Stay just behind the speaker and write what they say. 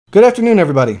Good afternoon,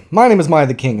 everybody. My name is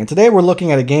miahtheking, and today we're looking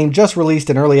at a game just released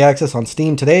in early access on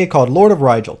Steam today called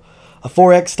Lordofrigel, a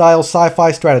 4X style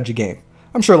sci-fi strategy game.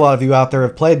 I'm sure a lot of you out there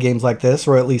have played games like this,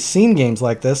 or at least seen games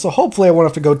like this, so hopefully I won't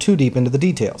have to go too deep into the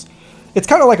details. It's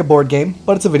kind of like a board game,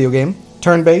 but it's a video game.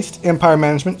 Turn-based, empire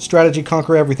management, strategy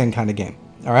conquer everything kind of game.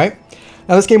 Alright?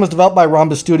 Now this game was developed by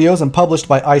Rhombus Studios and published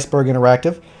by Iceberg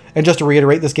Interactive, and just to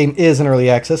reiterate, this game is in early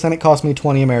access and it cost me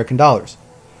 $20 American.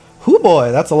 Whoo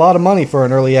boy, that's a lot of money for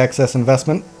an early access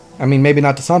investment. I mean, maybe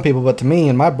not to some people, but to me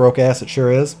and my broke ass it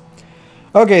sure is.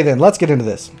 Okay then, let's get into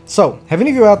this. So, have any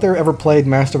of you out there ever played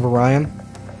Master of Orion?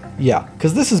 Yeah,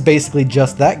 because this is basically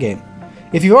just that game.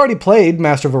 If you've already played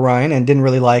Master of Orion and didn't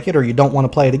really like it, or you don't want to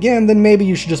play it again, then maybe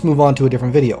you should just move on to a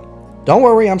different video. Don't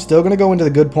worry, I'm still going to go into the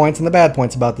good points and the bad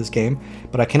points about this game,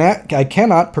 but I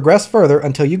cannot progress further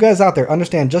until you guys out there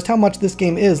understand just how much this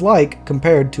game is like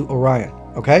compared to Orion,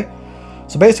 okay?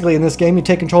 So basically in this game you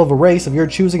take control of a race of your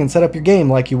choosing and set up your game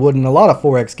like you would in a lot of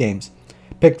 4X games.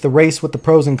 Pick the race with the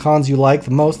pros and cons you like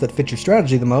the most, that fit your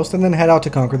strategy the most, and then head out to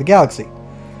conquer the galaxy.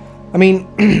 I mean,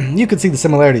 you could see the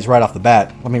similarities right off the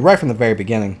bat. I mean, right from the very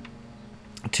beginning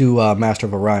to Master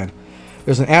of Orion.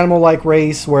 There's an animal-like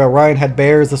race where Orion had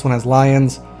bears, this one has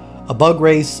lions. A bug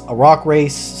race, a rock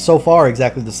race, so far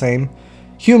exactly the same.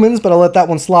 Humans, but I'll let that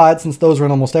one slide since those are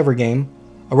in almost every game.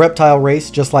 A reptile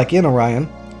race, just like in Orion.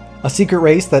 A secret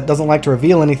race that doesn't like to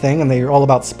reveal anything and they're all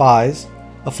about spies.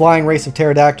 A flying race of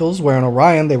pterodactyls, where in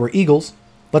Orion they were eagles.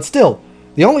 But still,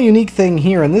 the only unique thing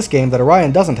here in this game that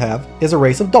Orion doesn't have is a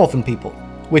race of dolphin people,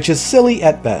 which is silly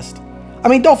at best. I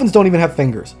mean, dolphins don't even have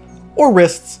fingers. Or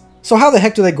wrists, so how the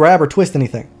heck do they grab or twist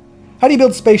anything? How do you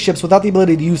build spaceships without the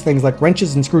ability to use things like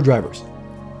wrenches and screwdrivers?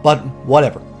 But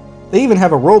whatever. They even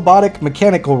have a robotic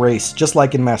mechanical race, just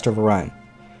like in Master of Orion.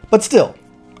 But still,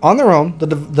 on their own,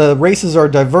 the races are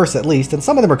diverse at least, and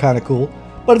some of them are kind of cool,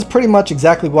 but it's pretty much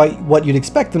exactly what you'd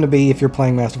expect them to be if you're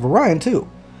playing Master of Orion too.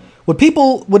 Would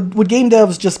game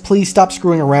devs just please stop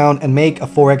screwing around and make a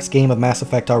 4X game of Mass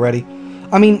Effect already?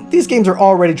 I mean, these games are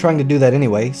already trying to do that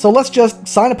anyway, so let's just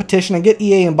sign a petition and get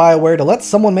EA and BioWare to let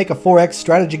someone make a 4X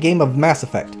strategy game of Mass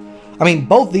Effect. I mean,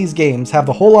 both these games have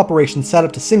the whole operation set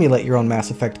up to simulate your own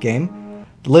Mass Effect game.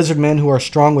 The lizardmen who are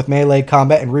strong with melee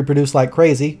combat and reproduce like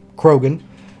crazy, Krogan.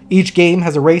 Each game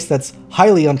has a race that's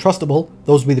highly untrustable,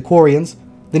 those would be the Quarians.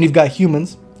 Then you've got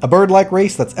humans, a bird-like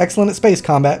race that's excellent at space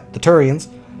combat, the Turians.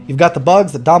 You've got the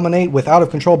bugs that dominate with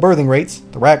out-of-control birthing rates,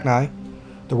 the Rachni.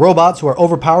 The robots who are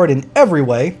overpowered in every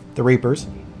way, the Reapers.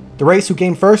 The race who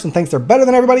came first and thinks they're better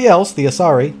than everybody else, the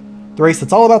Asari. The race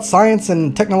that's all about science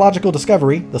and technological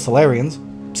discovery, the Solarians.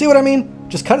 See what I mean?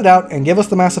 Just cut it out and give us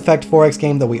the Mass Effect 4X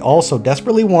game that we all so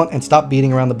desperately want and stop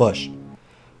beating around the bush.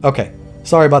 Okay.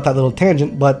 Sorry about that little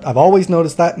tangent, but I've always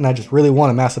noticed that and I just really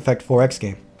want a Mass Effect 4X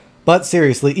game. But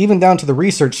seriously, even down to the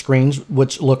research screens,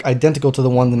 which look identical to the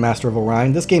one in Master of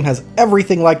Orion, this game has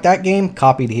everything like that game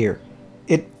copied here.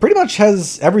 It pretty much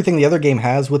has everything the other game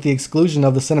has with the exclusion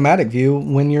of the cinematic view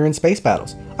when you're in space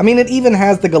battles. I mean, it even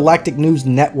has the Galactic News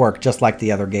Network just like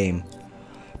the other game.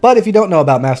 But if you don't know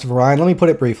about Master of Orion, let me put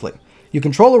it briefly. You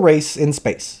control a race in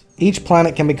space. Each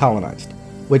planet can be colonized,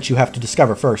 which you have to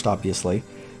discover first, obviously.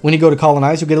 When you go to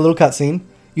colonize, you'll get a little cutscene.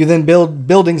 You then build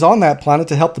buildings on that planet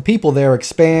to help the people there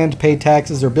expand, pay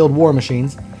taxes, or build war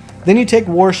machines. Then you take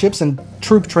warships and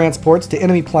troop transports to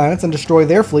enemy planets and destroy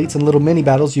their fleets in little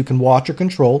mini-battles you can watch or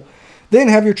control. Then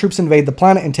have your troops invade the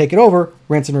planet and take it over,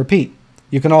 rinse and repeat.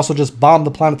 You can also just bomb the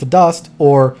planet to dust,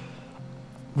 or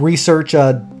research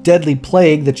a deadly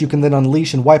plague that you can then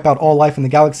unleash and wipe out all life in the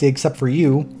galaxy except for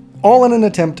you, all in an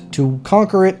attempt to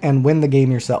conquer it and win the game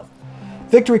yourself.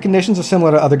 Victory conditions are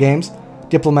similar to other games,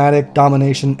 diplomatic,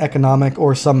 domination, economic,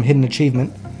 or some hidden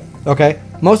achievement. Okay,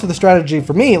 most of the strategy,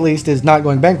 for me at least, is not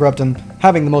going bankrupt and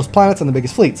having the most planets and the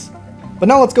biggest fleets. But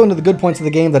now let's go into the good points of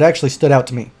the game that actually stood out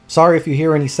to me. Sorry if you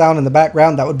hear any sound in the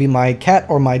background, that would be my cat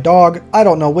or my dog, I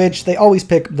don't know which, they always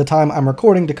pick the time I'm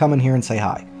recording to come in here and say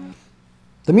hi.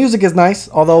 The music is nice,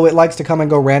 although it likes to come and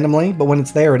go randomly, but when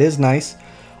it's there it is nice.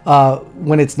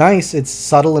 When it's nice, it's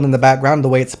subtle and in the background the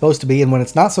way it's supposed to be, and when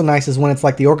it's not so nice is when it's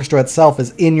like the orchestra itself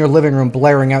is in your living room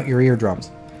blaring out your eardrums.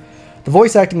 The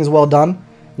voice acting is well done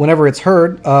whenever it's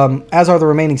heard, as are the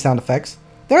remaining sound effects.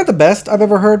 They aren't the best I've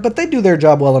ever heard, but they do their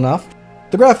job well enough.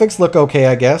 The graphics look okay,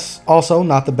 I guess. Also,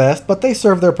 not the best, but they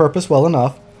serve their purpose well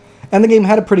enough. And the game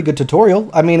had a pretty good tutorial.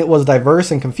 I mean, it was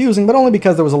diverse and confusing, but only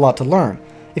because there was a lot to learn.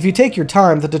 If you take your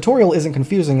time, the tutorial isn't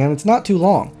confusing and it's not too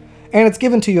long. And it's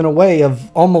given to you in a way of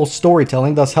almost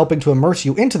storytelling, thus helping to immerse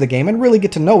you into the game and really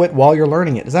get to know it while you're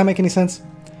learning it. Does that make any sense?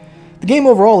 The game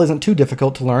overall isn't too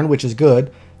difficult to learn, which is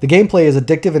good. The gameplay is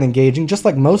addictive and engaging, just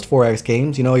like most 4X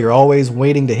games. You know, you're always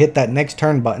waiting to hit that next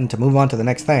turn button to move on to the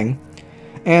next thing.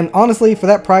 And honestly, for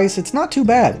that price, it's not too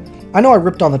bad. I know I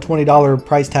ripped on the $20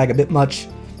 price tag a bit much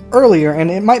earlier,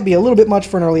 and it might be a little bit much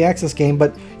for an early access game,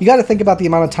 but you got to think about the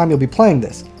amount of time you'll be playing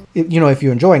this. You know, if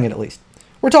you're enjoying it at least.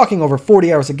 We're talking over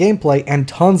 40 hours of gameplay and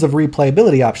tons of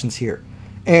replayability options here.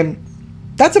 And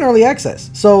that's an early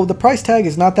access, so the price tag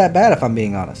is not that bad if I'm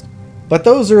being honest. But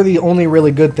those are the only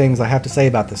really good things I have to say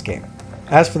about this game.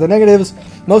 As for the negatives,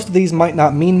 most of these might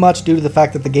not mean much due to the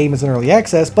fact that the game is in early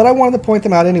access, but I wanted to point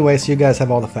them out anyway so you guys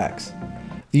have all the facts.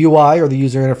 The UI, or the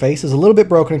user interface, is a little bit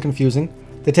broken and confusing.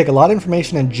 They take a lot of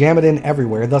information and jam it in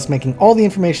everywhere, thus making all the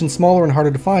information smaller and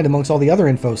harder to find amongst all the other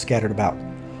info scattered about.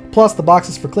 Plus, the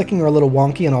boxes for clicking are a little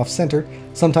wonky and off-center.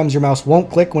 Sometimes your mouse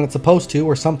won't click when it's supposed to,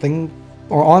 or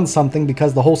on something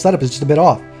because the whole setup is just a bit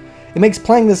off. It makes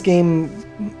playing this game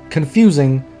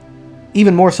confusing,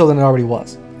 even more so than it already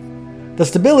was. The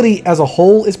stability as a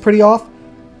whole is pretty off.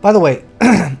 By the way,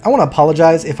 I want to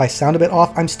apologize if I sound a bit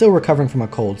off. I'm still recovering from a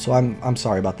cold, so I'm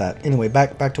sorry about that. Anyway,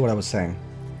 back to what I was saying.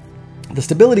 The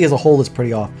stability as a whole is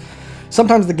pretty off.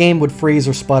 Sometimes the game would freeze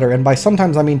or sputter, and by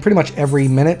sometimes I mean pretty much every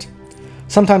minute.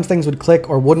 Sometimes things would click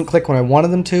or wouldn't click when I wanted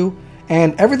them to,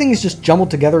 and everything is just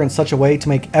jumbled together in such a way to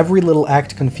make every little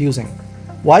act confusing.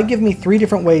 Why give me 3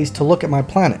 different ways to look at my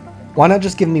planet? Why not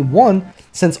just give me one,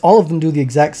 since all of them do the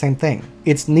exact same thing?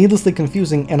 It's needlessly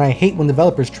confusing, and I hate when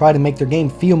developers try to make their game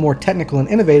feel more technical and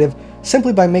innovative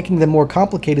simply by making them more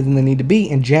complicated than they need to be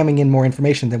and jamming in more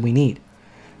information than we need.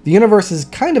 The universe is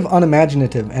kind of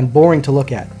unimaginative and boring to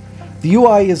look at. The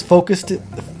UI is focused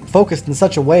in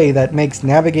such a way that makes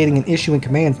navigating and issuing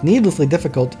commands needlessly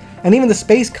difficult, and even the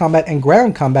space combat and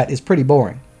ground combat is pretty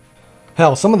boring.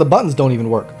 Hell, some of the buttons don't even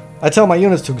work. I tell my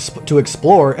units to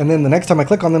explore, and then the next time I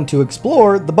click on them to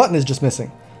explore, the button is just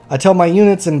missing. I tell my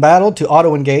units in battle to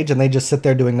auto-engage, and they just sit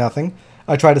there doing nothing.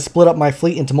 I try to split up my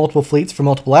fleet into multiple fleets for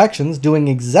multiple actions, doing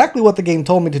exactly what the game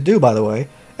told me to do, by the way,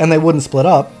 and they wouldn't split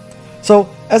up. So,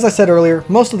 as I said earlier,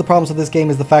 most of the problems with this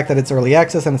game is the fact that it's early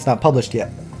access and it's not published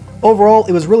yet. Overall,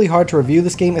 it was really hard to review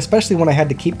this game, especially when I had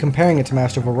to keep comparing it to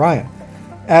Master of Orion.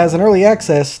 As an early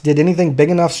access, did anything big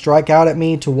enough strike out at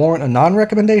me to warrant a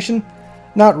non-recommendation?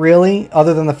 Not really,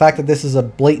 other than the fact that this is a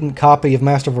blatant copy of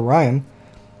Master of Orion.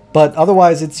 But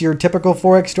otherwise, it's your typical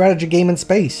 4X strategy game in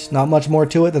space. Not much more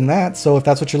to it than that, so if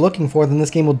that's what you're looking for, then this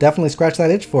game will definitely scratch that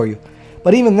itch for you.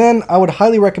 But even then, I would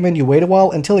highly recommend you wait a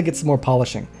while until it gets some more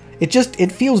polishing.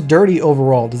 It feels dirty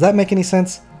overall. Does that make any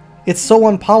sense? It's so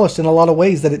unpolished in a lot of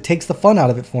ways that it takes the fun out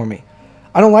of it for me.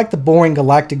 I don't like the boring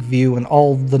galactic view and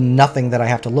all the nothing that I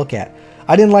have to look at.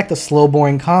 I didn't like the slow,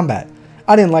 boring combat.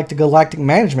 I didn't like the galactic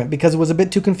management because it was a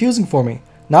bit too confusing for me.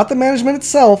 Not the management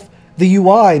itself, the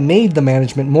UI made the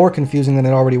management more confusing than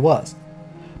it already was.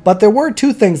 But there were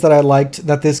 2 things that I liked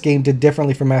that this game did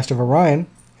differently from Master of Orion,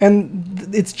 and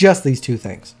it's just these 2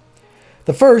 things.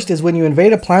 The first is when you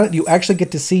invade a planet, you actually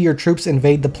get to see your troops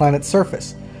invade the planet's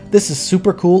surface. This is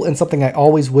super cool and something I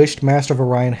always wished Master of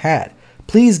Orion had.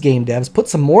 Please, game devs, put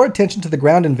some more attention to the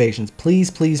ground invasions.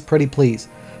 Please, please, pretty please.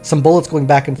 Some bullets going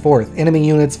back and forth, enemy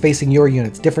units facing your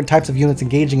units, different types of units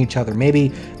engaging each other. Maybe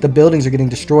the buildings are getting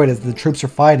destroyed as the troops are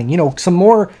fighting. You know, some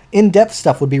more in-depth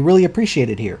stuff would be really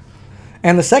appreciated here.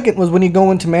 And the second was when you go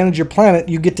in to manage your planet,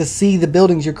 you get to see the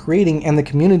buildings you're creating and the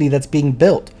community that's being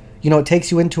built. You know, it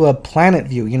takes you into a planet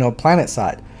view, you know, planet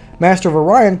side. Master of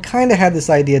Orion kind of had this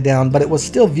idea down, but it was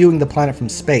still viewing the planet from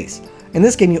space. In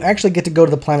this game, you actually get to go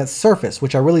to the planet's surface,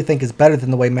 which I really think is better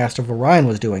than the way Master of Orion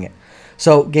was doing it.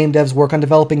 So game devs work on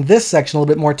developing this section a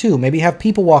little bit more too. Maybe have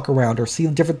people walk around or see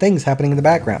different things happening in the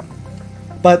background.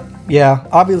 But yeah,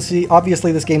 obviously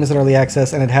this game is in early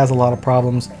access and it has a lot of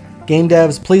problems. Game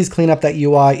devs, please clean up that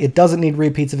UI. It doesn't need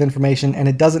repeats of information and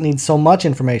it doesn't need so much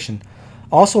information.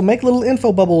 Also, make little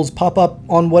info bubbles pop up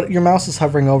on what your mouse is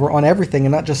hovering over on everything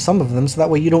and not just some of them, so that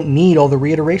way you don't need all the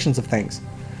reiterations of things.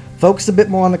 Focus a bit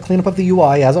more on the cleanup of the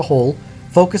UI as a whole,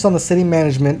 focus on the city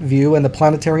management view and the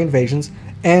planetary invasions,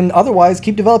 and otherwise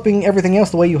keep developing everything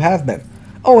else the way you have been.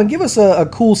 Oh, and give us a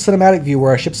cool cinematic view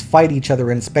where our ships fight each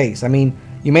other in space. I mean,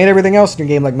 you made everything else in your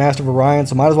game like Master of Orion,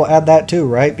 so might as well add that too,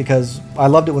 right? Because I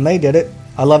loved it when they did it,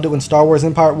 I loved it when Star Wars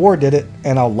Empire at War did it,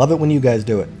 and I'll love it when you guys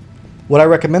do it. Would I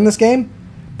recommend this game?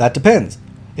 That depends.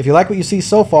 If you like what you see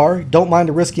so far, don't mind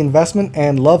a risky investment,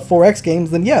 and love 4X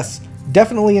games, then yes,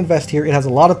 definitely invest here. It has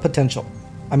a lot of potential.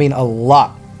 I mean, a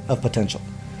lot of potential.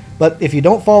 But if you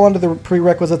don't fall under the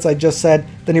prerequisites I just said,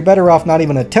 then you're better off not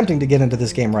even attempting to get into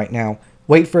this game right now.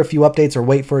 Wait for a few updates or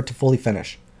wait for it to fully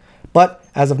finish. But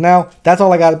as of now, that's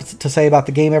all I got to say about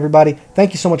the game, everybody.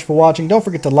 Thank you so much for watching. Don't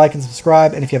forget to like and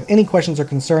subscribe, and if you have any questions or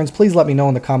concerns, please let me know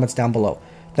in the comments down below.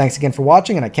 Thanks again for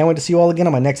watching, and I can't wait to see you all again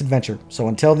on my next adventure. So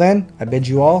until then, I bid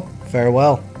you all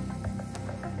farewell.